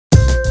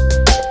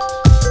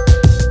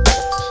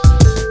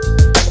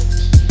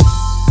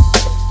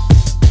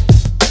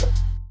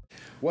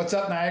What's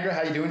up, Niagara?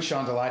 How you doing?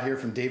 Shawn DeLaat here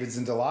from Davids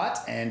DeLaat,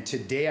 and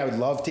today I would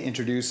love to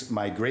introduce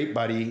my great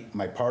buddy,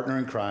 my partner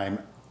in crime,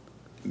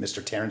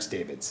 Mr. Terence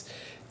Davids.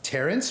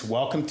 Terence,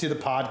 welcome to the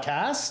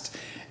podcast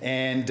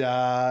and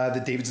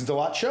the Davids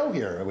DeLaat show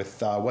here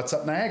with What's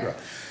Up, Niagara.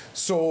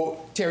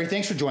 So, Terry,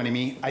 thanks for joining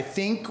me. I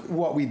think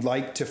what we'd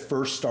like to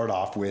first start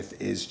off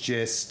with is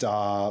just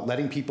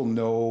letting people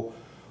know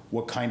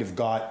what kind of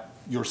got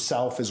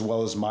yourself as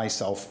well as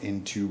myself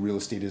into real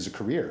estate as a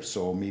career.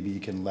 So maybe you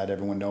can let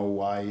everyone know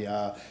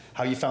why,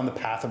 how you found the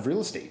path of real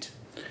estate.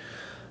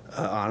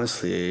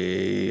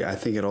 Honestly, I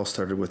think it all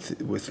started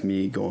with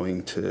me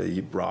going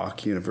to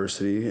Brock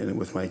University and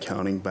with my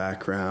accounting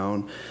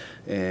background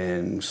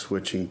and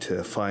switching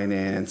to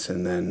finance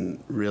and then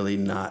really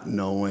not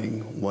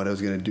knowing what I was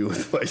going to do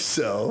with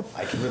myself.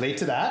 I can relate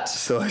to that.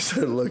 So I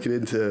started looking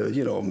into,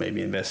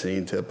 maybe investing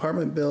into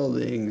apartment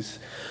buildings,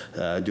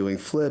 doing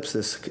flips,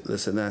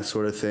 this and that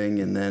sort of thing.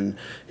 And then,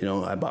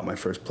 I bought my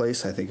first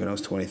place, I think when I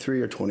was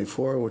 23 or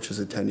 24, which is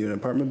a 10-unit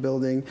apartment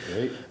building.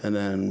 Great. And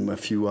then a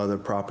few other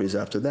properties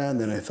after that. And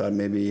then I thought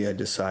maybe I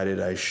decided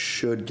I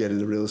should get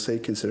into real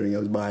estate considering I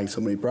was buying so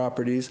many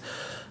properties.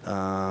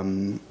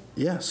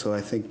 So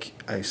I think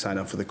I signed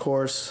up for the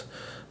course.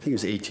 I think it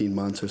was 18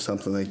 months or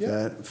something like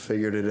that.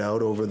 Figured it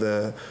out over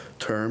the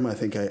term. I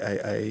think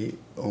I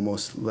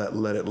almost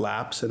let it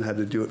lapse and had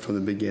to do it from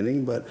the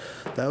beginning. But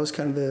that was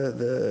kind of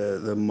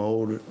the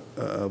mode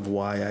of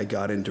why I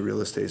got into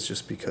real estate, is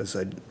just because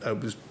I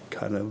was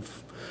kind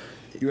of...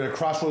 You were at a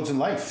crossroads in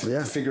life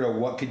to figure out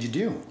what could you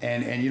do.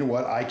 And you know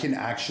what? I can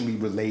actually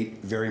relate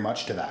very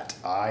much to that.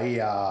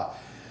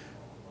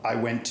 I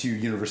went to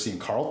university in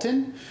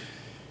Carleton,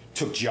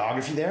 took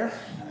geography there,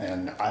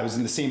 and I was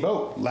in the same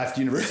boat. Left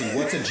university.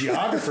 What's a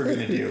geographer going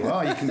to do?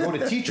 Oh, you can go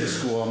to teacher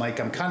school.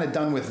 I'm kind of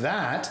done with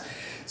that.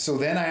 So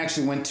then I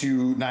actually went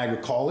to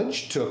Niagara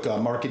College, took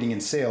marketing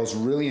and sales,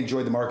 really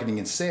enjoyed the marketing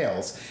and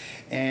sales.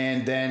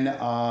 And then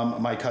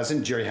my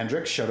cousin, Jerry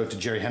Hendricks, shout out to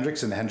Jerry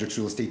Hendricks and the Hendricks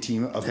real estate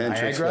team of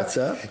Niagara. What's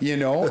up?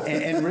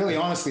 And really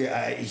honestly,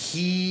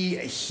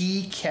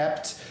 he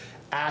kept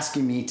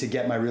asking me to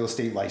get my real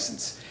estate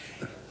license.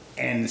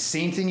 And the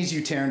same thing as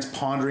you, Terence,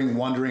 pondering,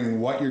 wondering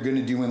what you're going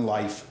to do in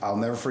life. I'll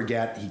never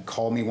forget, he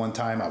called me one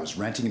time. I was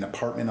renting an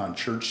apartment on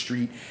Church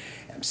Street.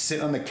 I'm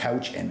sitting on the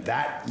couch, and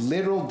that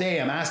literal day,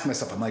 I'm asking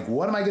myself, I'm like,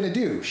 what am I going to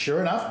do? Sure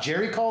enough,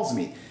 Jerry calls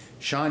me.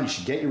 Shawn, you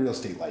should get your real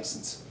estate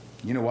license.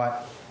 You know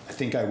what? I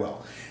think I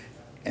will.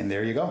 And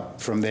there you go.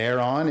 From there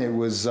on, it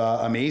was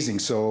amazing.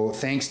 So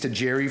thanks to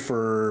Jerry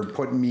for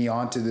putting me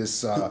onto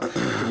this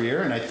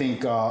career. And I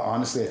think,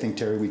 honestly,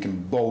 Terry, we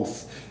can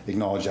both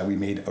acknowledge that we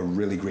made a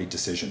really great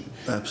decision.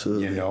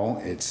 Absolutely.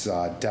 It's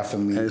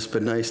definitely... And it's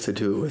been nice to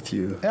do it with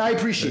you. I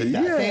appreciate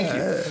that. Thank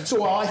you.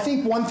 So I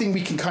think one thing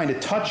we can kind of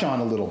touch on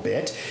a little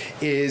bit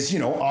is,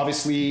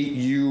 obviously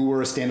you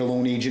were a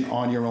standalone agent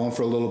on your own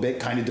for a little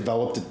bit, kind of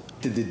developed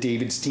the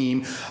Davids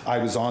team. I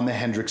was on the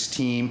Hendricks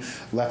team,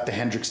 left the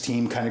Hendricks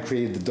team, kind of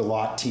created the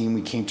DeLaat team.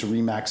 We came to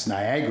Remax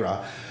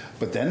Niagara.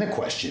 But then the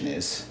question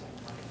is,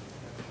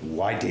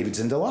 why Davids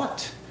and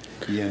DeLaat?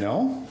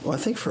 Well, I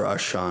think for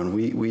us, Shawn,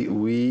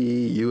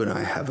 you and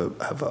I have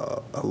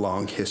a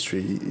long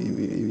history.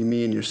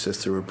 Me and your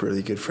sister were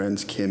pretty good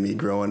friends, Kimmy,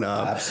 growing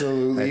up.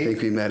 Absolutely. I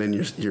think we met in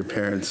your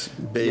parents'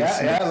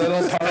 basement. Yeah, a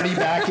little party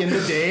back in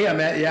the day. I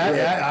met,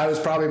 I was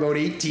probably about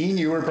 18.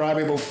 You were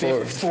probably about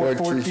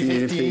 14,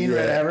 15,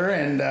 whatever.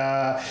 And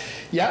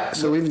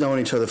So we've known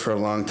each other for a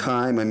long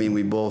time. I mean,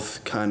 we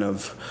both kind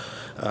of...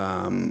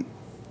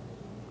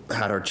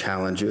 had our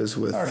challenges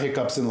with our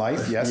hiccups in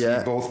life. Yes,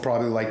 we both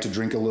probably like to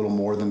drink a little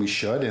more than we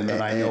should, and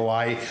then I know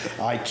I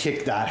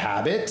kicked that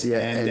habit. Yeah,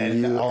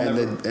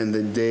 and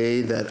the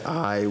day that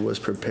I was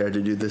prepared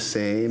to do the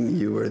same,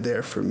 you were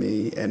there for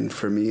me, and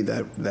for me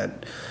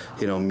that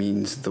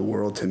means the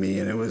world to me,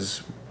 and it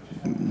was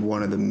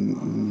one of the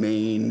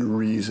main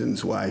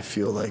reasons why I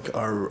feel like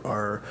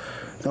our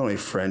not only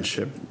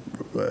friendship,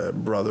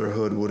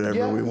 brotherhood,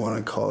 whatever we want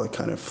to call it,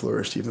 kind of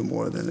flourished even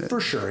more than it.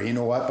 For sure. You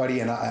know what, buddy?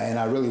 And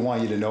I really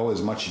want you to know,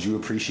 as much as you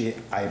appreciate,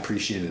 I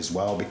appreciate it as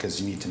well, because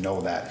you need to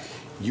know that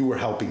you were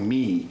helping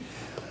me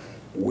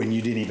when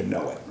you didn't even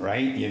know it,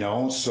 right?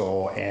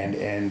 So,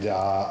 and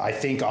I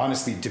think,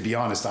 honestly, to be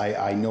honest,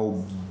 I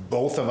know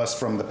both of us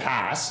from the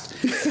past,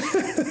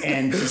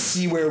 and to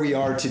see where we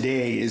are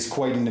today is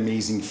quite an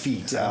amazing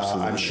feat.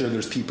 I'm sure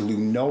there's people who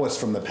know us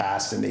from the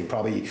past, and they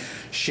probably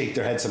shake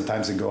their head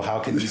sometimes and go, how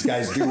can these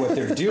guys do what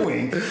they're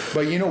doing?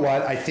 But you know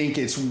what? I think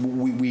it's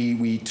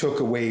we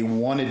took away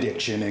one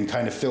addiction and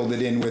kind of filled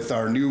it in with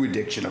our new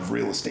addiction of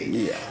real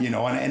estate.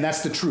 And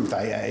that's the truth.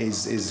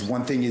 Is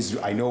one thing is,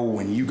 I know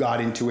when you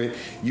got into it,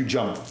 you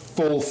jumped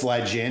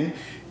full-fledged in,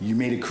 you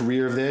made a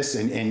career of this,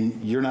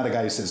 and you're not a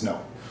guy who says no.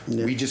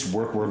 We just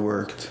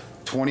worked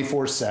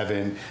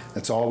 24/7.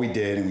 That's all we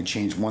did, and we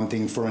changed one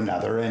thing for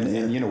another.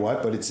 And you know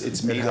what? But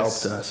it's made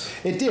helped us.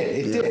 It did.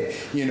 It did.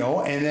 You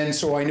know. And then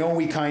so I know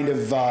we kind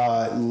of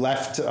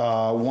left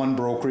one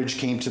brokerage,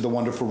 came to the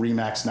wonderful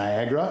Remax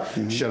Niagara.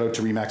 Shout out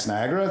to Remax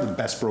Niagara, the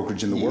best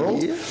brokerage in the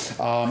world.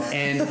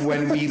 And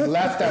when we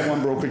left that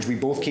one brokerage, we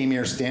both came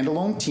here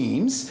standalone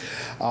teams.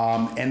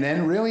 And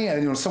then really,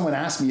 you know, someone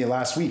asked me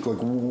last week, like,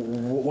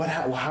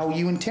 how are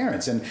you and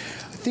Terence? And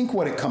I think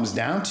what it comes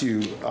down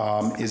to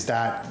is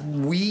that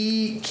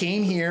we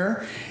came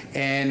here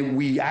and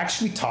we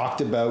actually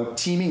talked about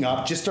teaming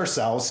up just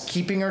ourselves,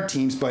 keeping our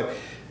teams, but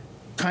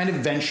kind of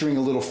venturing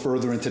a little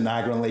further into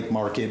Niagara and Lake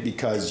Market,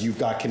 because you've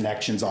got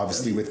connections,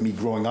 obviously, with me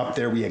growing up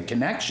there. We had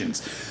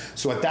connections.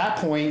 So at that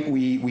point,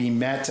 we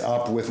met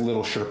up with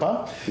Little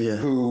Sherpa,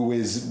 who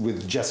is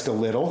with Jessica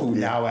Little, who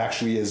now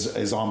actually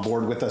is on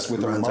board with us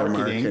with our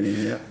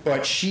marketing.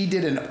 But she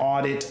did an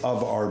audit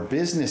of our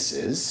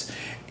businesses.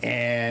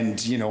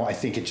 And, you know, I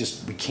think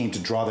we came to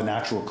draw the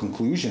natural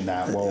conclusion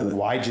that, well,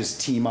 why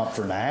just team up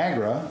for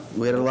Niagara?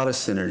 We had a lot of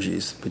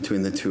synergies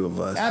between the two of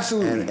us.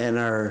 Absolutely.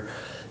 And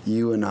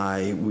you and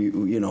I,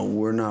 you know,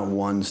 we're not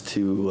ones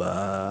to,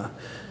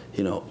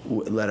 you know,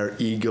 let our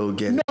ego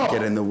get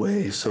in the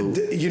way. So,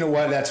 you know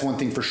what? That's one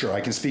thing for sure.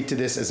 I can speak to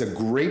this as a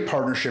great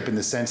partnership in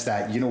the sense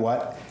that, you know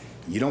what?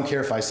 You don't care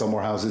if I sell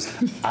more houses.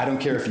 I don't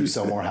care if you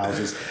sell more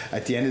houses.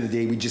 At the end of the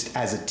day, we just,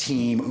 as a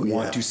team,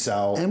 want to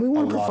sell. And we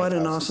want to provide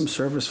an awesome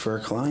service for our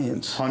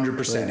clients.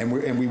 100%.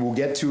 And we will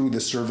get to the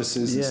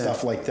services and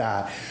stuff like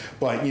that.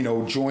 But, you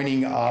know,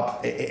 joining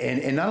up,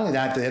 and not only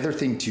that, the other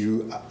thing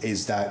too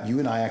is that you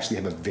and I actually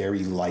have a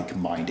very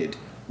like-minded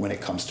when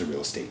it comes to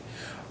real estate.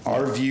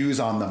 Our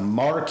views on the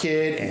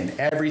market and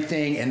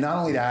everything, and not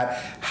only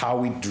that, how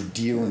we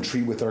deal and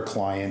treat with our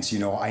clients. You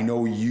know, I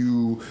know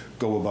you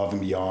go above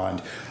and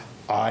beyond.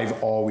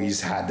 I've always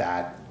had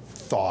that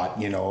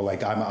thought, you know,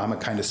 like I'm a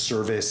kind of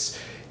service.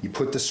 You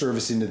put the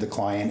service into the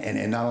client,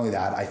 and not only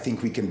that, I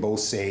think we can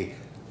both say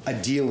a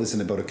deal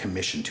isn't about a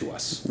commission to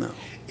us. No.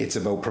 It's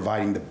about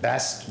providing the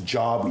best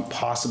job we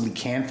possibly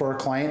can for our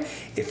client.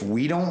 If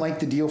we don't like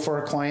the deal for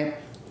our client,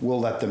 we'll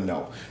let them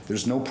know.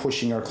 There's no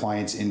pushing our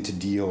clients into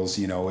deals.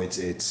 You know,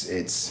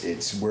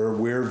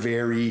 we're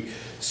very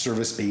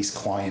service-based,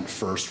 client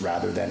first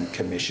rather than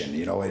commission.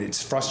 You know,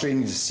 it's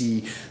frustrating to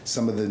see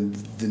some of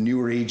the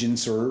newer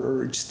agents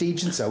or just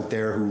agents out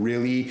there who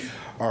really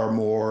are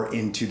more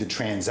into the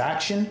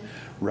transaction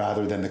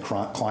rather than the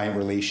client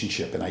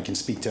relationship. And I can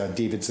speak to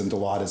Davids and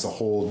DeLaat as a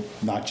whole,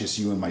 not just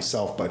you and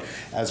myself, but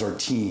as our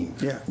team.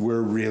 We're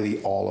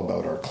really all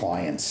about our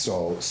clients.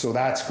 So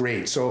that's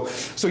great. So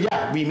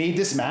yeah, we made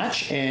this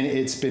match, and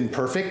it's been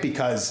perfect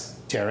because,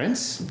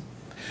 Terence,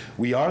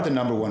 we are the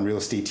 #1 real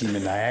estate team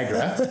in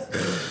Niagara,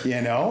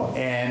 you know,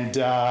 and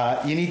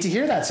you need to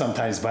hear that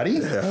sometimes, buddy.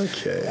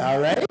 Okay. All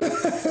right.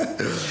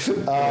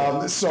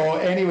 So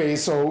anyway,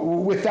 so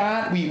with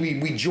that,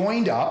 we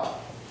joined up.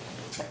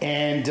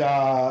 And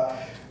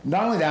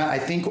not only that, I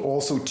think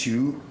also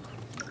too,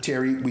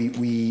 Terry,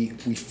 we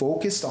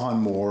focused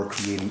on more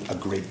creating a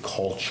great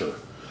culture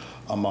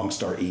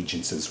amongst our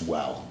agents as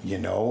well. You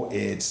know,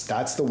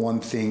 that's the one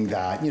thing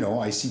that, you know,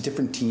 I see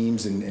different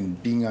teams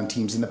and being on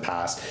teams in the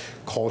past,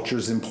 culture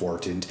is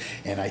important.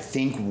 And I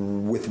think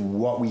with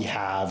what we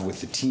have,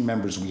 with the team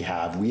members we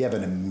have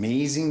an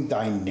amazing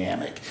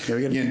dynamic. Yeah,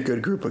 we got a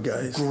good group of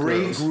guys.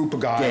 Great group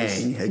of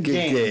guys. Great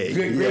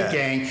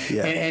gang.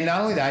 Yeah. And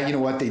not only that, you know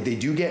what, they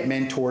do get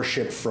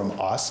mentorship from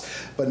us,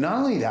 but not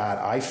only that,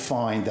 I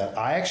find that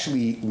I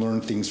actually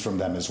learn things from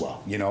them as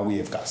well. You know, we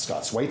have got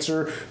Scott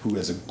Schweitzer, who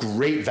has a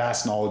great,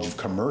 vast knowledge of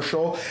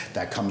commercial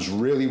that comes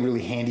really,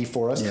 really handy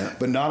for us. Yeah.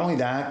 But not only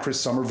that, Chris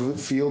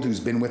Summerfield,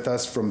 who's been with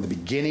us from the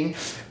beginning,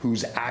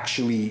 who's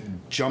actually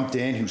jumped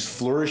in, who's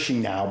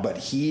flourishing now, but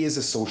he is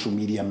a social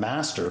media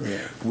master,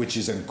 which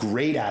is a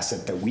great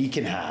asset that we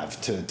can have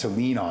to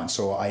lean on.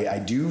 So I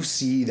do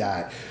see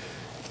that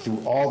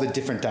through all the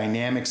different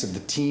dynamics of the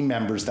team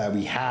members that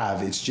we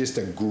have, it's just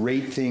a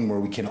great thing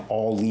where we can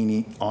all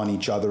lean on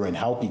each other and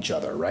help each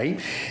other, right?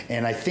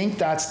 And I think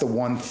that's the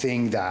one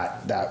thing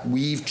that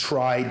we've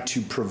tried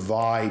to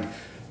provide,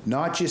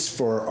 not just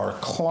for our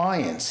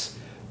clients,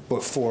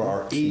 but for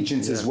our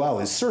agents as well,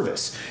 is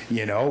service.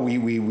 You know,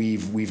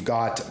 we've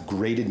got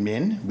great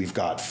admin, we've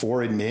got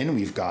 4 admin,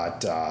 we've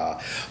got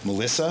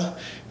Melissa,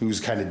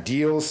 who's kind of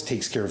deals,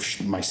 takes care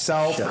of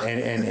myself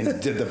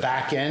and did the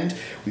back end.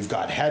 We've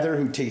got Heather,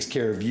 who takes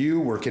care of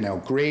you, working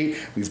out great.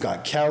 We've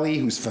got Kelly,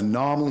 who's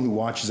phenomenal, who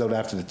watches out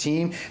after the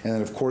team. And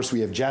then of course we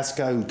have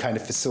Jessica, who kind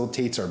of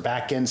facilitates our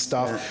back end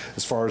stuff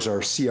as far as our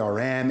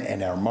CRM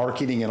and our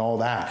marketing and all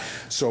that.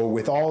 So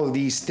with all of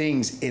these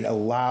things, it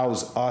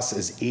allows us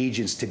as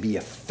agents to be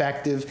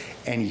effective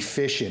and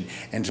efficient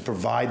and to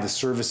provide the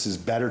services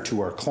better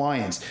to our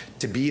clients,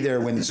 to be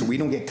there so we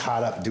don't get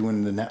caught up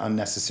doing the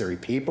unnecessary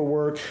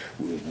paperwork,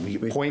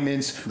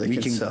 appointments. We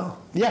can sell.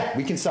 Yeah,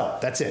 we can sell.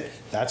 That's it.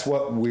 That's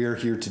what we're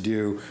here to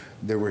do.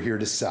 That we're here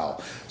to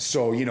sell.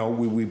 So, you know,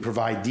 we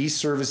provide these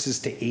services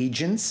to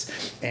agents,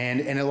 and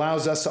it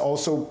allows us to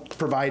also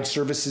provide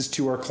services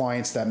to our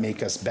clients that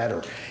make us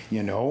better,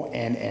 you know,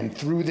 and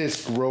through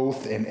this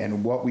growth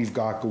and what we've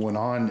got going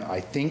on,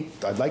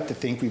 I'd like to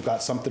think we've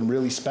got something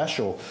really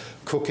special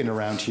cooking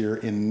around here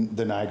in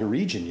the Niagara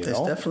region, you know.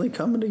 It's definitely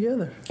coming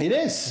together. It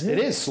is. Yeah. It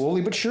is,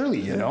 slowly but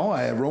surely, you know.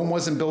 Rome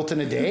wasn't built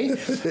in a day,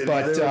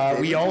 but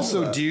we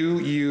also do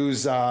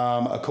use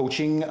a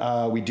coaching.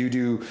 We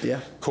do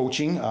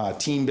coaching,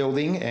 team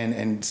building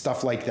and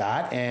stuff like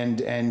that.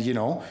 And you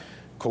know,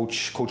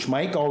 Coach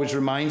Mike always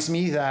reminds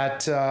me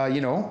that,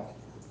 you know,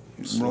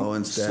 slow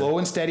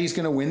and steady is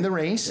going to win the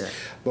race. Yeah.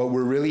 But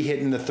we're really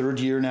hitting the third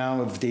year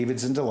now of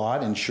Davids and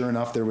DeLaat, and sure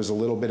enough, there was a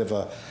little bit of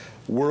a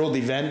world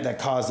event that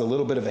caused a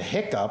little bit of a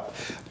hiccup,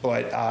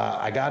 but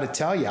I got to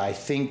tell you, I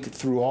think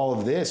through all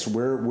of this,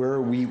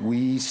 where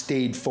we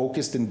stayed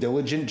focused and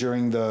diligent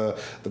during the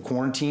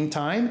quarantine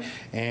time,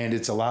 and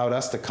it's allowed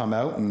us to come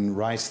out and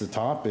rise to the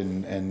top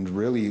and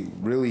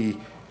really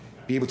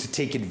be able to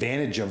take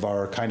advantage of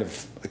our kind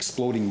of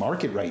exploding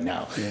market right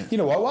now. Yeah. You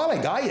know what? While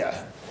I got you,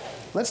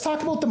 let's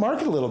talk about the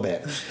market a little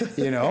bit,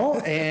 you know,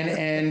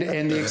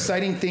 and the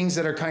exciting things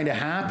that are kind of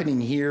happening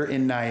here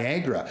in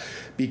Niagara,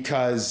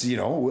 because, you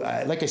know,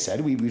 like I said,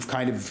 we've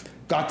kind of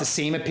got the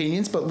same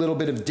opinions, but a little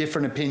bit of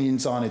different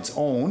opinions on its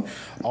own.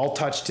 I'll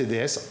touch to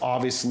this,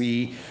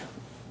 obviously,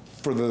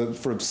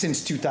 for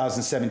since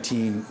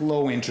 2017,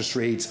 low interest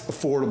rates,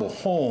 affordable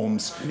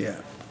homes. Yeah.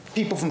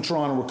 People from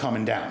Toronto were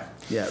coming down.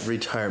 Yeah,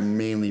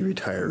 mainly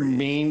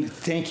retirees.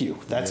 Thank you.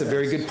 That's a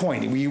very good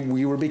point.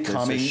 We were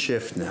becoming... There's a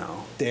shift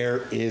now.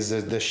 There is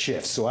the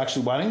shift. So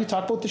actually, why don't you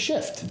talk about the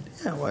shift?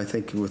 Yeah, well, I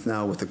think with the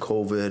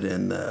COVID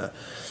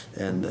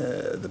and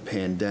the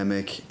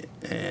pandemic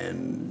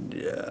and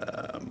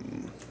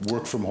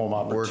work from home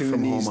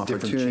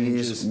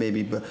opportunities,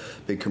 maybe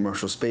big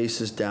commercial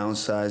spaces,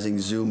 downsizing,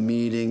 Zoom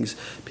meetings.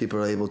 People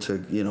are able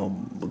to, you know,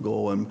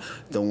 go and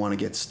don't want to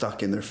get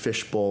stuck in their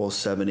fishbowl,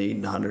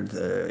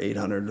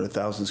 800,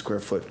 1,000 square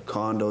foot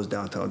condos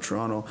downtown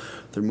Toronto.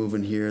 They're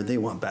moving here. They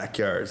want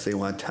backyards. They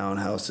want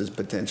townhouses,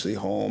 potentially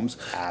homes.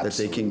 Absolutely. That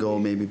they can go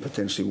maybe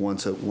potentially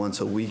once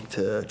a week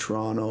to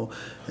Toronto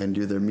and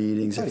do their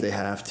meetings if they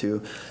have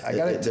to.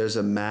 There's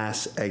a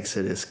mass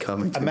exodus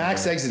coming. And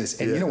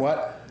you know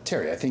what?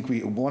 Terry, I think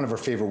one of our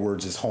favorite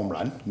words is home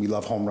run. We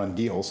love home run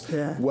deals.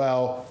 Yeah.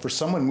 Well, for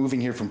someone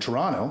moving here from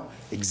Toronto,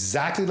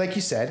 exactly like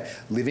you said,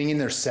 living in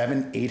their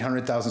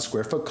 800,000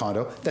 square foot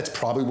condo, that's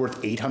probably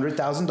worth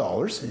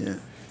 $800,000. Yeah.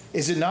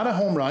 Is it not a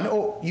home run?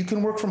 Oh, you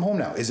can work from home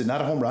now. Is it not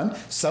a home run?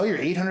 Sell your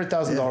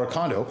 $800,000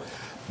 condo,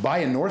 buy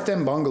a North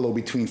End bungalow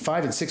between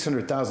 $500,000 and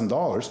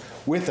 $600,000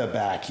 with a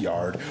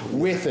backyard,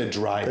 with a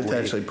driveway,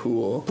 potentially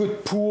pool,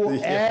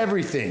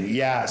 everything.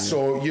 Yeah.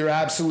 So you're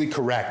absolutely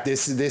correct.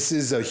 This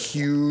is a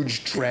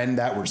huge trend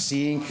that we're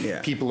seeing.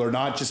 Yeah. People are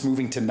not just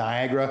moving to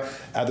Niagara,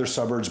 other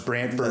suburbs,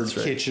 Brantford,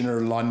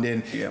 Kitchener,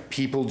 London. Yeah.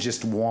 People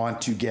just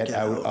want to get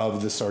out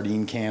of the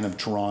sardine can of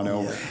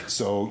Toronto. Yeah.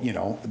 So, you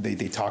know,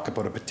 they talk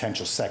about a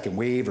potential second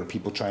wave or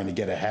people trying to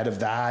get ahead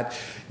of that,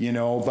 you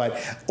know, but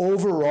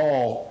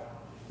overall,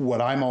 what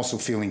I'm also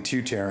feeling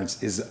too,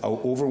 Terence, is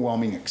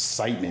overwhelming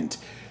excitement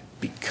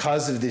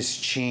because of this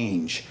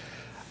change.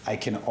 I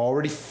can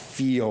already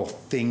feel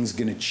things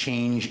going to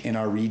change in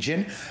our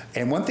region.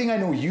 And one thing I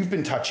know you've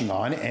been touching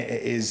on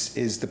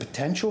is the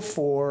potential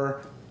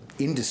for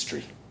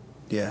industry.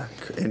 Yeah,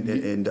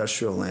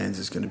 industrial lands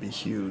is going to be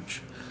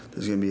huge.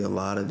 There's going to be a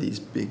lot of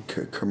these big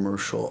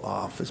commercial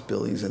office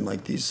buildings and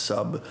like these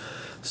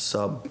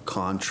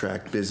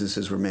subcontract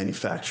businesses where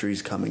manufacturing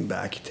is coming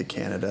back to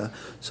Canada.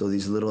 So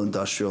these little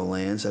industrial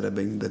lands that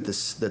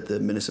the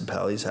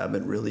municipalities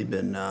haven't really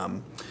been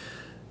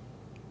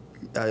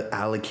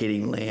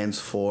allocating lands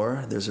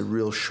for. There's a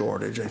real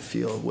shortage, I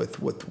feel,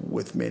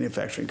 with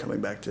manufacturing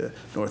coming back to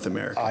North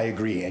America. I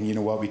agree, and you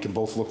know what? We can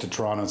both look to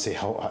Toronto and say,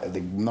 how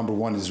the number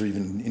one, is there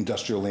even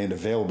industrial land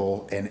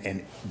available,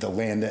 and the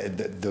land,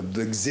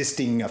 the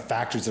existing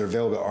factories that are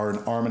available are an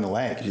arm and a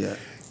leg. Yeah.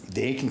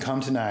 They can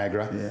come to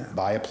Niagara,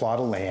 buy a plot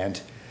of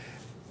land,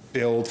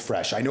 build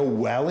fresh. I know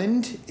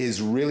Welland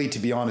is really, to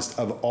be honest,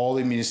 of all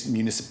the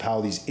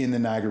municipalities in the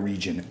Niagara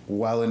region,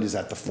 Welland is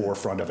at the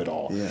forefront of it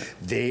all. Yeah.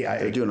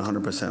 They're doing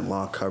 100%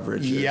 law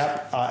coverage.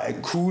 Yep.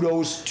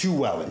 Kudos to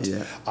Welland.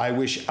 Yeah. I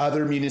wish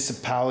other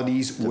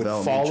municipalities would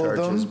follow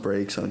them.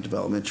 Breaks on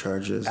development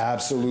charges.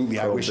 Absolutely.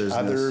 I wish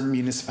other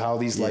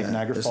municipalities like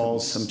Niagara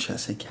Falls. Some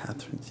St.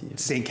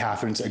 Catharines. St.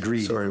 Catharines,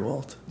 agreed. Sorry,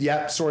 Walt.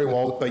 Yeah, sorry,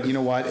 Walt. But you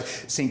know what?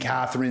 St.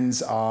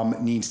 Catharines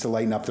needs to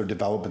lighten up their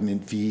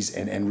development fees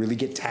and really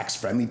get tax tax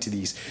friendly to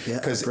these.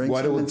 Because bring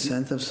some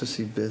incentives to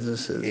see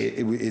businesses.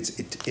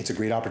 It's a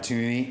great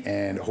opportunity,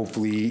 and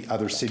hopefully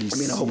other cities. I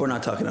mean, I hope we're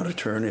not talking out of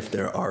turn if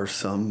there are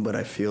some, but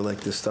I feel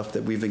like the stuff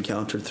that we've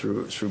encountered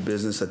through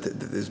business, that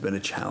there's been a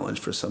challenge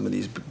for some of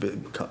these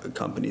big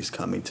companies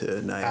coming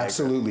to Niagara.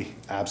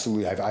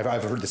 Absolutely.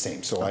 I've heard the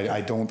same. So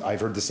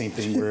I've heard the same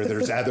thing where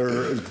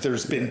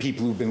there's been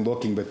people who've been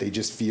looking, but they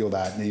just feel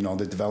that, you know,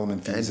 the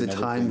development fees and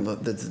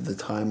the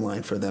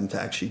timeline for them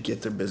to actually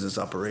get their business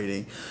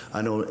operating.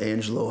 I know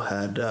Angelo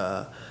had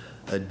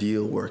a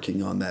deal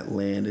working on that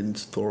land in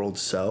Thorold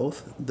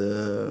South,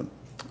 the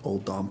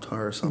old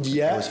Domtar or something.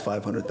 Yeah. It was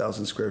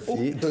 500,000 square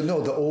feet.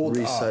 The old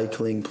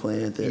recycling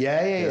plant.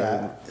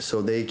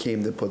 So they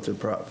came to put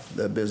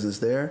the business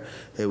there.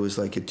 It was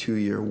like a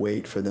 2-year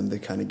wait for them to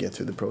kind of get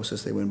through the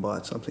process. They went and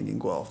bought something in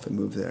Guelph and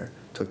moved there,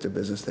 took their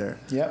business there.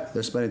 Yeah.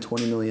 They're spending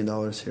 $20 million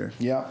here.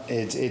 Yeah,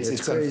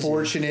 it's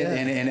unfortunate,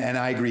 and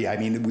I agree. I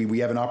mean, we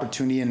have an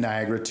opportunity in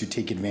Niagara to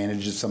take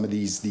advantage of some of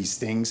these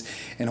things,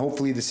 and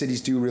hopefully the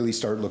cities do really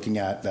start looking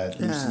at that,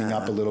 loosening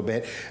up a little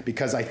bit,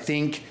 because I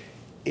think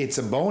it's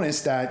a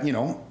bonus that, you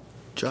know,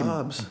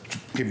 jobs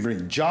can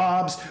bring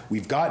jobs.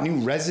 We've got new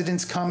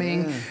residents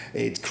coming.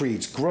 It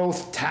creates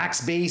growth,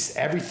 tax base,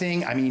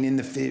 everything. I mean,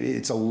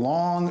 it's a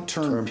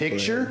long-term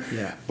picture,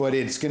 but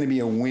it's going to be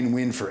a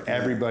win-win for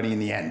everybody in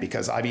the end.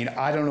 Because I mean,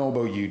 I don't know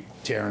about you,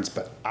 Terence,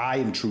 but I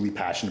am truly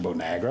passionate about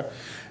Niagara.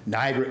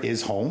 Niagara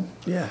is home.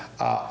 Yeah.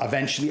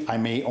 Eventually, I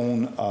may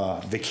own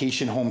a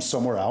vacation home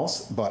somewhere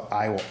else, but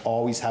I will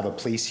always have a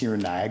place here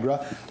in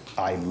Niagara.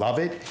 I love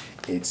it.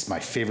 It's my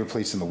favorite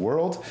place in the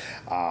world.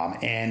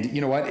 And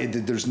you know what?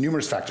 There's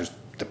numerous factors.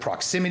 The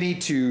proximity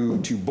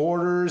to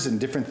borders and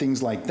different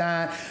things like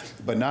that.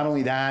 But not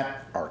only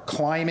that, our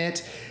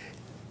climate.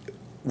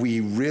 We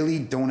really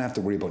don't have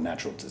to worry about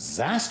natural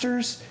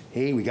disasters.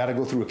 Hey, we got to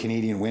go through a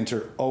Canadian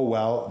winter. Oh,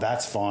 well,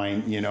 that's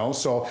fine, you know.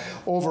 So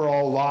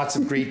overall, lots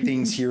of great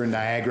things here in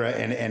Niagara.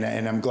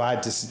 And I'm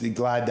glad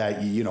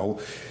that, you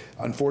know,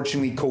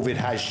 unfortunately, COVID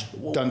has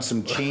done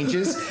some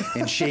changes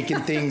and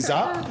shaken things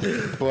up,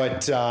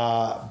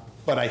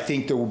 but I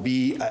think there will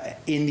be,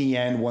 in the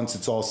end, once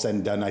it's all said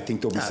and done, I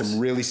think there'll be some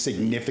really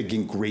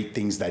significant, great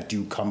things that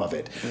do come of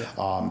it.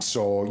 Yeah.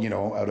 So you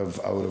know, out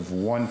of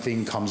one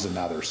thing comes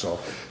another. So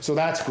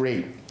that's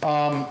great.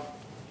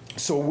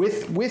 So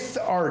with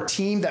our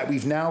team that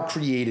we've now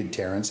created,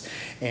 Terence,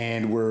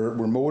 and we're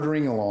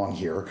motoring along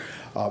here,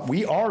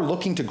 we are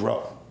looking to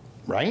grow.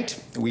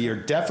 Right? We are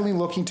definitely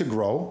looking to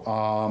grow.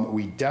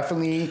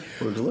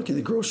 We're looking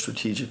to grow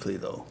strategically,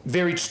 though.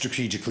 Very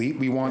strategically.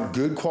 We want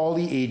good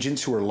quality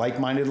agents who are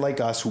like-minded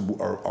like us, who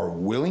are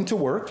willing to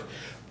work,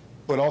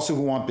 but also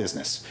who want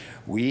business.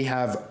 We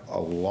have a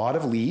lot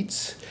of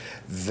leads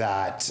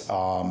that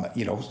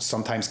you know,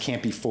 sometimes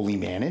can't be fully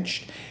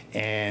managed,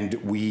 and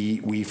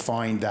we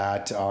find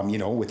that you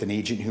know, with an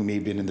agent who may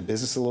have been in the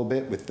business a little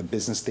bit, with the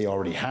business they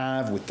already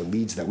have, with the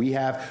leads that we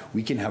have,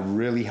 we can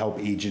really help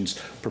agents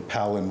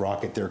propel and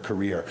rocket their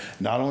career.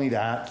 Not only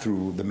that,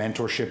 through the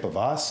mentorship of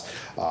us,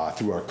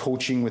 through our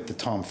coaching with the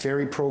Tom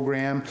Ferry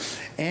program,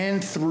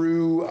 and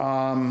through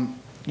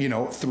you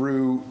know,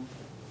 through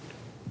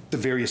the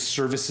various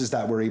services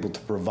that we're able to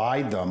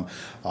provide them.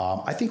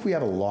 I think we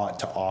have a lot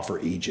to offer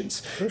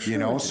agents, you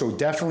know, so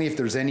definitely if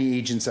there's any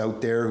agents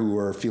out there who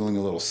are feeling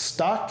a little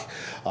stuck,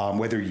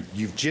 whether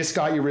you've just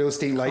got your real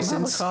estate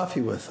license. Come have a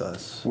coffee with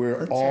us.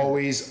 We're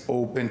always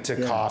open to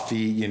coffee,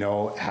 you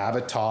know, have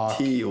a talk.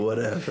 Tea,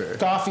 whatever.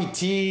 Coffee,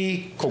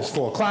 tea,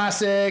 Coca-Cola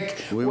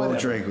Classic. We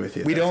won't drink with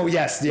you. We don't,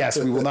 yes,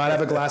 we will not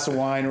have a glass of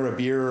wine or a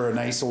beer or a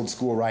nice old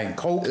school Ryan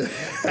Coke,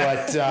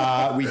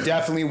 but we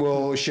definitely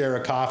will share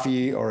a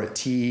coffee or a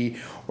tea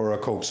or a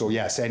Coke. So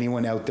yes,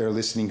 anyone out there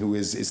listening who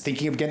is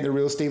thinking of getting their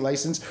real estate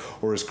license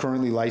or is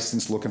currently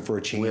licensed looking for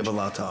a change. We have a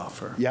lot to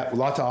offer. Yeah, a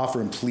lot to offer,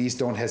 and please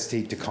don't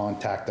hesitate to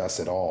contact us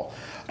at all.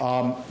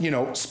 You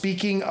know,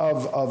 speaking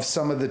of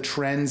some of the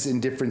trends and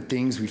different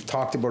things, we've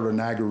talked about our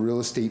Niagara real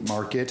estate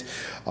market,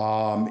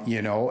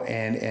 you know,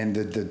 and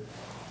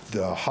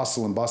the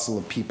hustle and bustle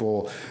of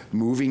people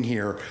moving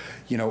here.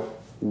 You know,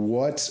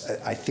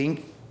 I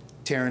think,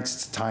 Terence,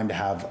 it's time to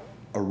have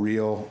a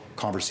real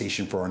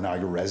conversation for our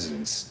Niagara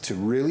residents to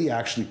really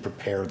actually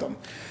prepare them.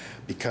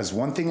 Because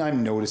one thing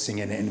I'm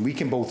noticing, and we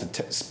can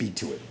both speak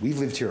to it, we've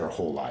lived here our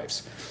whole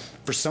lives.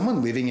 For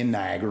someone living in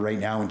Niagara right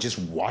now and just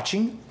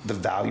watching the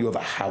value of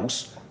a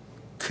house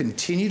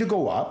continue to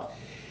go up,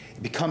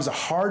 it becomes a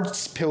hard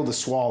pill to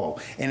swallow.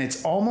 And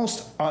it's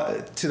almost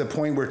to the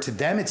point where to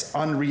them it's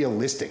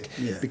unrealistic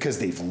because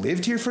they've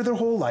lived here for their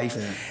whole life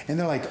and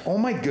they're like, oh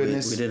my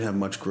goodness. We didn't have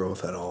much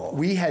growth at all.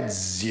 We had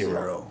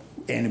zero.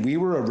 And we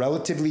were a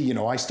relatively, you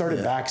know, I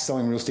started back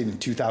selling real estate in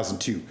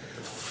 2002.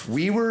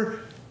 We were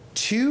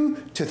 2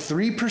 to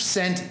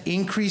 3%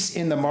 increase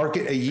in the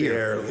market a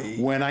year.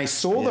 Barely. When I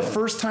sold a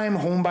first-time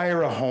home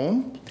buyer a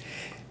home,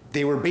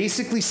 they were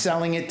basically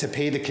selling it to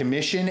pay the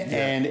commission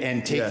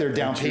and take their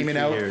down payment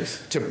out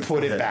to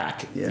put it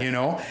back, you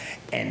know?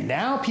 And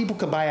now people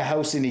can buy a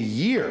house in a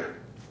year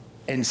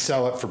and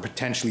sell it for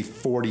potentially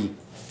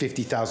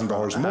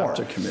 $40,000-$50,000 more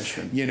after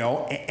commission. You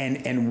know,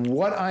 and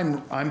what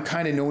I'm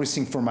kind of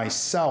noticing for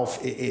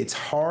myself, it's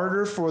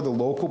harder for the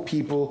local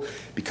people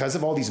because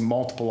of all these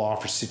multiple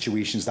offer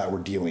situations that we're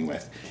dealing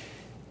with.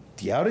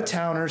 The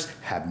out-of-towners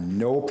have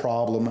no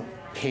problem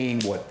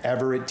paying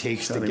whatever it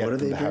takes to get to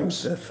the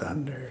house. The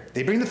thunder.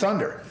 They bring the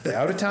thunder. The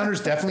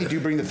out-of-towners definitely do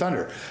bring the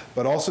thunder.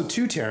 But also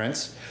too,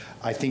 Terence,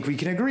 I think we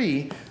can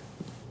agree,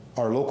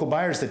 our local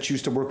buyers that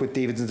choose to work with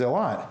Davids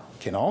DeLaat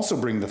can also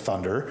bring the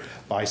thunder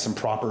by some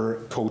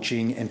proper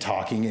coaching and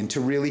talking and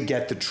to really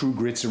get the true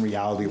grits and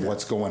reality of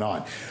what's going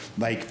on.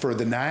 Like for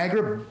the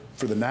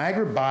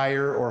Niagara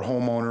buyer or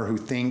homeowner who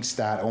thinks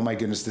that, oh my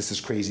goodness, this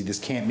is crazy, this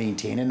can't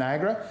maintain in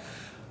Niagara,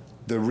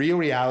 the real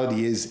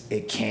reality is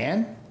it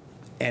can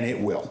and it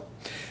will.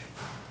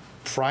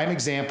 Prime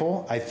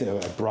example, I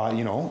brought,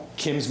 you know,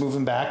 Kim's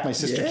moving back. My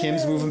sister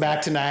Kim's moving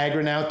back to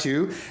Niagara now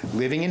too,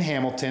 living in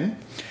Hamilton.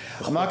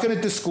 I'm not going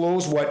to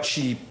disclose what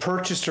she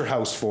purchased her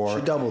house for.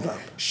 She doubled up.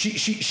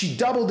 She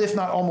doubled, if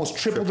not almost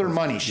tripled her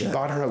money. She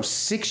bought her house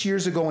 6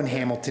 years ago in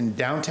Hamilton,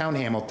 downtown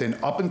Hamilton,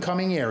 up and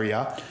coming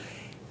area.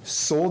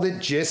 Sold it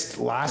just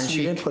last week.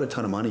 She didn't put a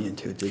ton of money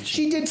into it, did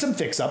she? She did some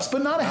fix-ups,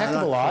 but not a heck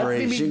of a lot.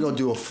 Maybe, she didn't go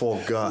do a full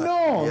gut.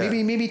 No,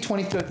 maybe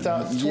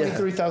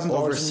 $30,000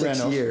 over in 6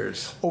 reno.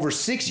 years. Over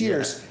 6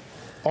 years,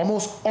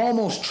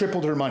 almost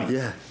tripled her money.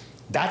 Yeah.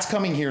 That's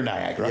coming here,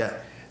 Niagara. Yeah.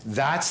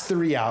 That's the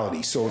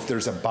reality. So if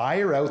there's a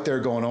buyer out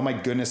there going, oh my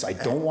goodness, I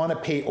don't want to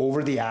pay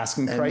over the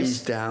asking and price.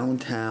 These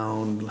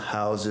downtown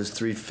houses,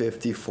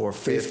 $350,000,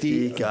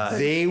 $450,000, guys.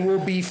 They will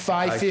be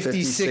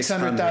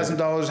 $550,000,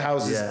 $600,000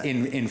 houses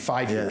in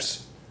 5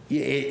 years.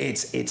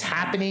 It's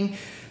happening.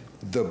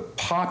 The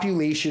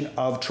population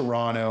of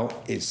Toronto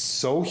is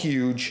so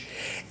huge.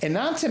 And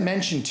not to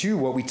mention too,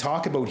 what we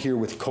talk about here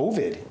with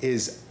COVID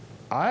is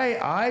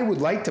I would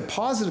like to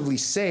positively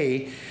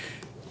say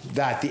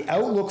that the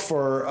outlook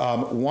for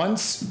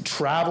once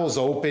travel's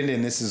opened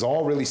and this is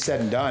all really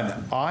said and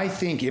done, I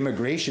think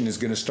immigration is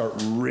going to start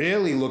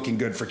really looking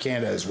good for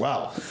Canada as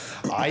well.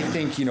 I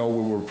think, you know,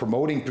 we're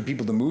promoting for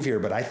people to move here,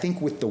 but I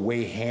think with the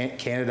way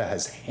Canada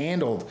has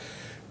handled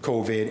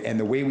COVID and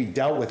the way we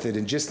dealt with it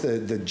and just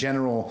the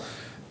general,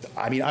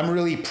 I mean, I'm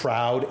really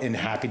proud and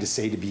happy to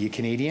say to be a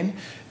Canadian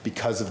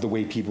because of the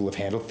way people have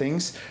handled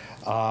things.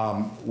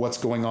 What's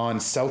going on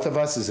south of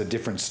us is a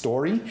different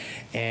story,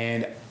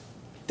 and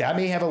that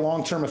may have a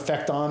long-term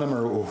effect on them,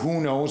 or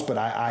who knows, but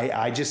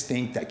I just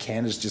think that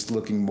Canada's just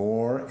looking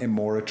more and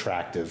more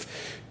attractive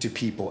to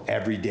people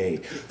every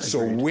day.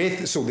 So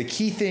the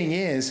key thing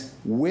is,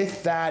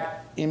 with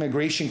that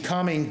immigration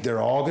coming,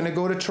 they're all going to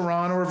go to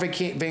Toronto or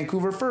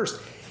Vancouver first.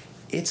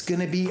 It's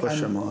going to be a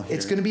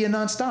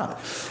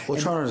nonstop.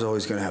 Well, Toronto is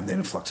always going to have the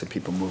influx of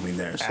people moving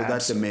there, so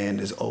that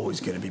demand is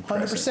always going to be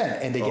present. 100%,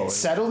 and they get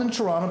settled in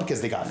Toronto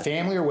because they got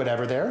family or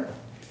whatever there.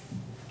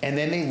 And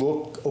then they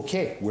look,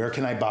 okay, where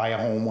can I buy a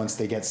home once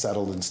they get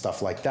settled and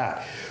stuff like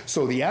that.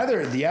 So the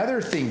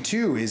other thing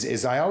too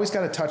is I always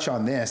got to touch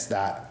on this,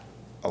 that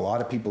a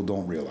lot of people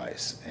don't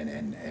realize,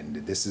 and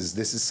this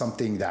is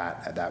something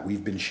that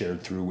we've been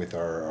shared through with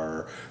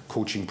our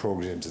coaching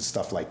programs and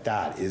stuff like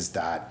that, is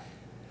that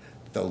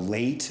the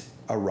late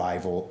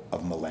arrival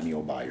of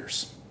millennial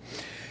buyers.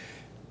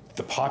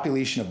 The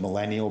population of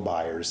millennial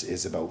buyers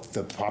is about,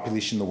 the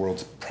population in the world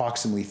is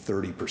approximately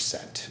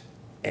 30%.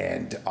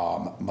 And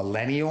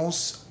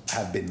millennials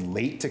have been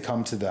late to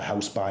come to the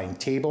house buying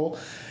table.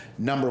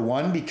 Number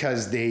one,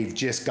 because they've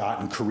just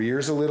gotten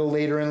careers a little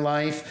later in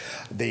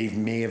life. They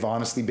may have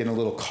honestly been a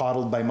little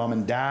coddled by mom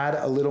and dad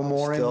a little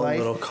more in life.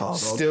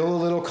 Still a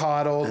little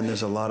coddled. And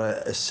there's a lot of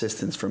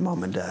assistance from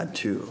mom and dad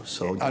too.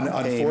 So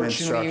payment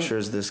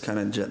structures, this kind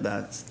of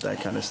that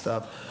kind of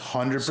stuff.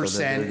 100%. So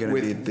they're going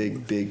to be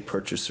big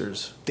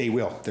purchasers. They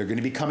will. They're going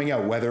to be coming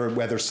out.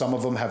 Whether some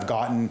of them have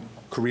gotten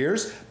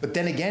careers, but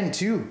then again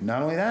too,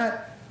 not only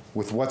that,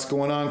 with what's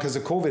going on because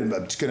of COVID,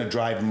 it's going to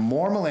drive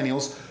more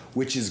millennials,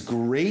 which is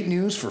great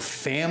news for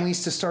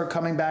families to start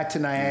coming back to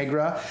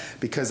Niagara.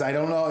 Because I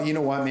don't know, you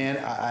know what, man,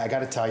 I got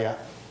to tell you,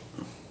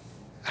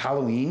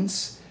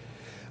 Halloweens,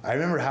 I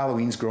remember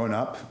Halloweens growing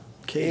up.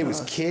 It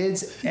was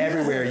kids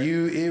everywhere.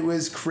 It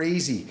was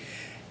crazy.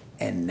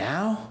 And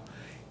now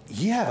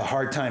you have a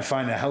hard time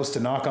finding a house to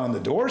knock on the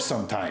door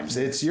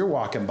sometimes. You're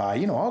walking by,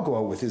 you know, I'll go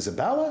out with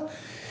Isabella.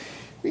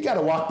 We got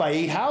to walk by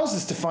 8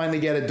 houses to finally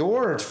get a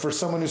door for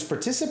someone who's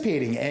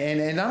participating.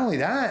 And not only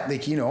that,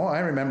 like, you know,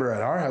 I remember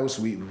at our house,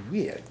 we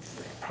had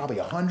probably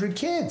 100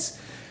 kids.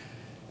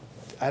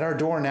 At our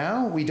door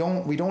now, we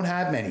don't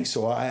have many.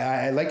 So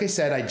I like I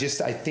said,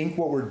 I think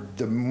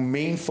the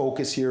main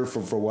focus here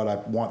for what I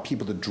want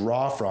people to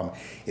draw from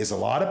is a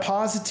lot of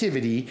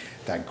positivity,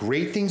 that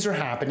great things are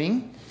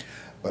happening,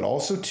 but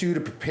also too, to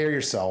prepare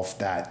yourself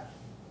that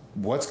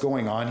what's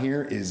going on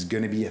here is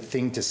going to be a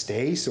thing to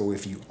stay. So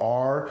if you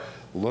are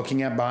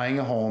looking at buying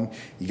a home,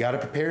 you got to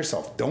prepare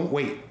yourself. Don't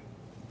wait.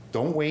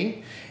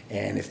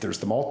 And if there's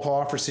the multiple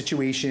offer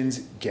situations,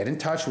 get in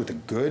touch with a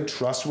good,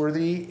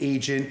 trustworthy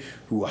agent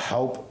who will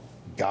help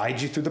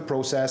guide you through the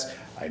process.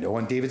 I know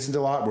on Davids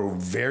DeLaat, we're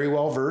very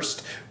well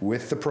versed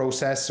with the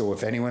process. So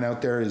if anyone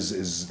out there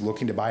is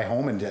looking to buy a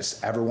home and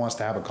just ever wants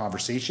to have a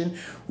conversation,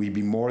 we'd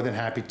be more than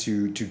happy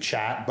to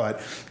chat.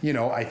 But, you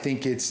know, I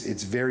think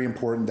it's very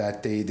important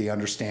that they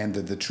understand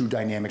the true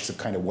dynamics of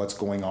kind of what's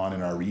going on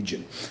in our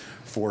region,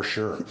 for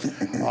sure.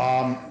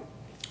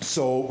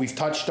 So we've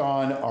touched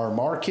on our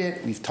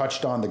market. We've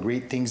touched on the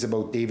great things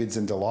about Davids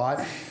and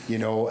DeLaat. You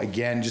know,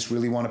 again, just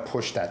really want to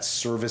push that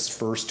service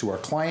first to our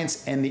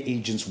clients and the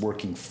agents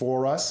working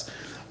for us.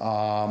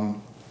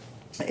 And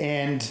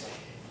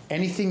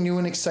anything new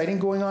and exciting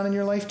going on in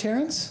your life,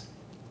 Terence?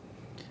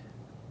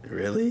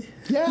 Really?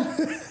 Yeah.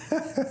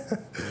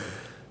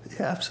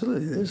 Yeah,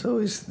 absolutely.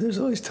 There's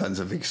always tons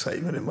of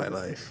excitement in my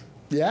life.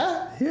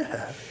 Yeah?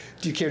 Yeah.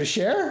 Do you care to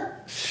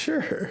share?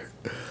 Sure.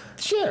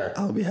 Sure.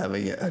 I'll be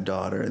having a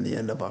daughter in the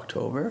end of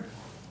October.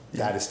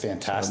 That is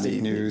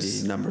fantastic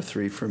news. Be number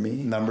 3 for me.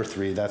 Number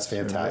 3, that's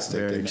fantastic.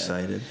 Very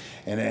excited.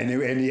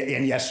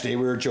 And yesterday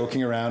we were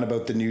joking around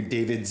about the new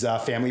Davids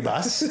family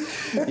bus.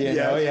 You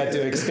know, you had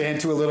to expand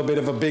to a little bit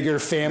of a bigger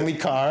family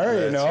car.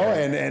 You know, right.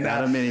 and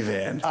not a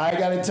minivan. I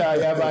got to tell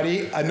you,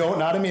 buddy, no,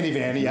 not a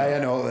minivan. Yeah, I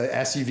know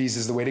SUVs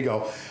is the way to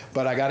go.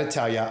 But I got to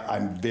tell you,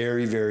 I'm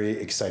very, very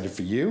excited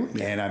for you,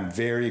 and I'm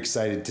very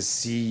excited to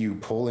see you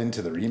pull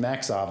into the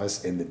Remax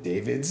office in the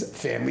Davids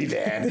family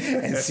van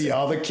and see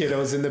all the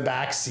kiddos in the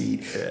back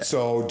seat. Yeah.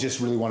 So just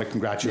really want to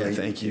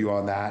congratulate you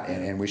on that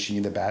and wishing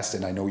you the best.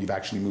 And I know you've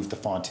actually moved to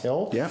Font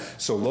Hill. Yeah.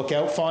 So look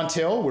out, Font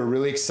Hill. We're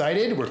really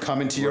excited. We're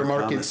coming to your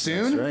market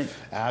soon. That's right.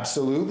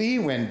 Absolutely.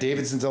 When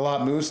Davids and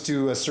DeLaat moves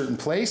to a certain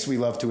place, we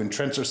love to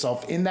entrench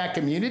ourselves in that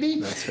community.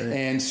 That's right.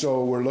 And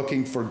so we're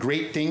looking for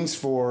great things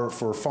for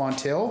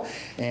Font Hill.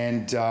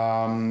 And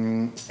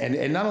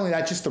not only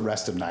that, just the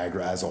rest of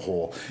Niagara as a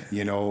whole.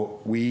 You know,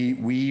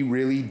 we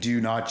really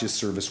do not just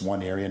service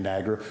one area in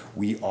Niagara.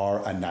 We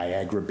are a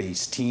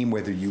Niagara-based team,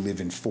 whether you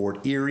live in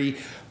Fort Erie,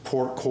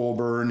 Port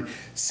Colborne,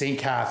 St.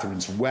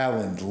 Catharines,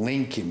 Welland,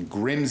 Lincoln,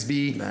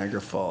 Grimsby,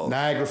 Niagara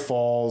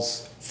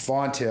Falls,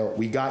 Font Hill.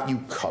 We got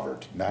you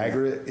covered.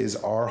 Niagara is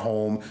our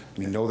home.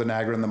 We know the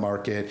Niagara in the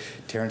market.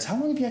 Terence, how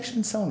long have you actually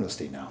been selling real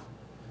estate now?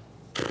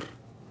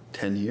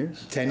 10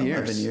 years? 10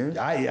 years. 11 years?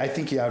 I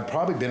think I've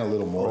probably been a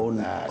little more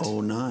than that.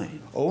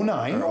 09.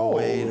 09?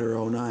 Or 08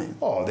 or 09.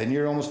 Oh, then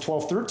you're almost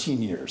 12,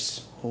 13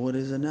 years. Well, what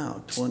is it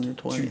now?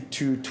 2020?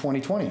 To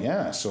 2020,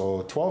 yeah.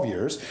 So 12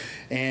 years.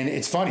 And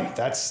it's funny.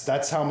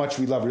 That's how much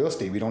we love real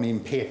estate. We don't even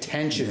pay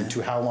attention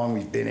to how long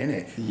we've been in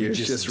it. Years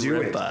we just do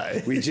rip it.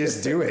 by. We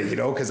just do it, you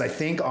know, because I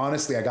think,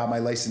 honestly, I got my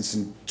license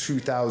in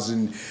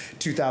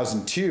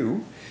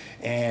 2002.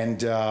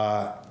 And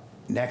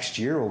next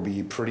year will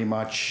be pretty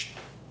much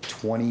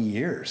 20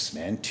 years,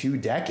 man, 2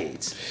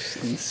 decades.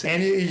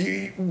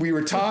 And we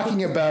were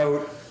talking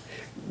about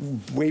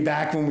way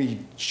back when we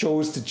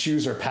chose to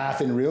choose our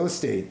path in real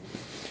estate.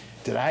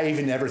 Did I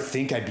even ever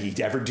think I'd be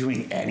ever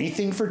doing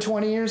anything for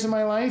 20 years in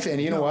my life? And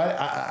you know what?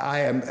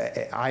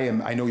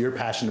 I know you're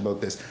passionate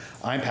about this.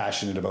 I'm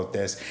passionate about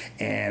this.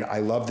 And I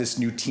love this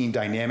new team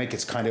dynamic.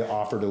 It's kind of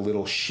offered a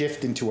little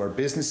shift into our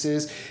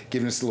businesses,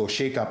 giving us a little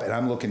shake up. And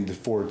I'm looking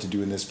forward to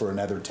doing this for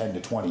another 10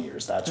 to 20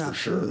 years. That's for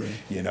sure.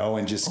 You know,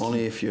 and just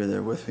only if you're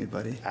there with me,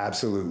 buddy.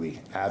 Absolutely.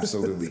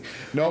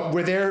 No,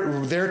 we're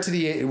there to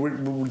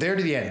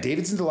the end.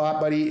 Davids DeLaat,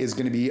 buddy, is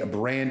going to be a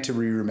brand to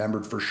be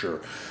remembered for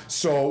sure.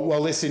 So,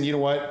 well, listen, you know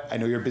what? I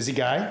know you're a busy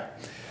guy.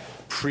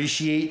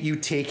 Appreciate you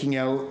taking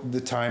out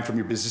the time from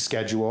your busy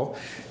schedule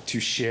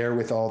to share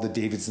with all the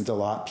Davids and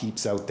DeLaat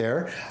peeps out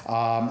there.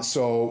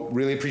 So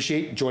really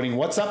appreciate joining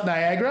What's Up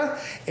Niagara.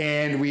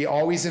 And we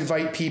always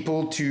invite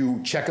people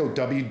to check out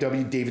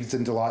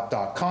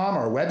www.davidsdelaat.com,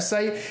 our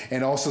website,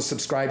 and also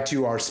subscribe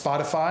to our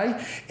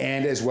Spotify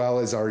and as well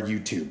as our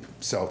YouTube.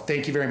 So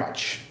thank you very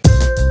much.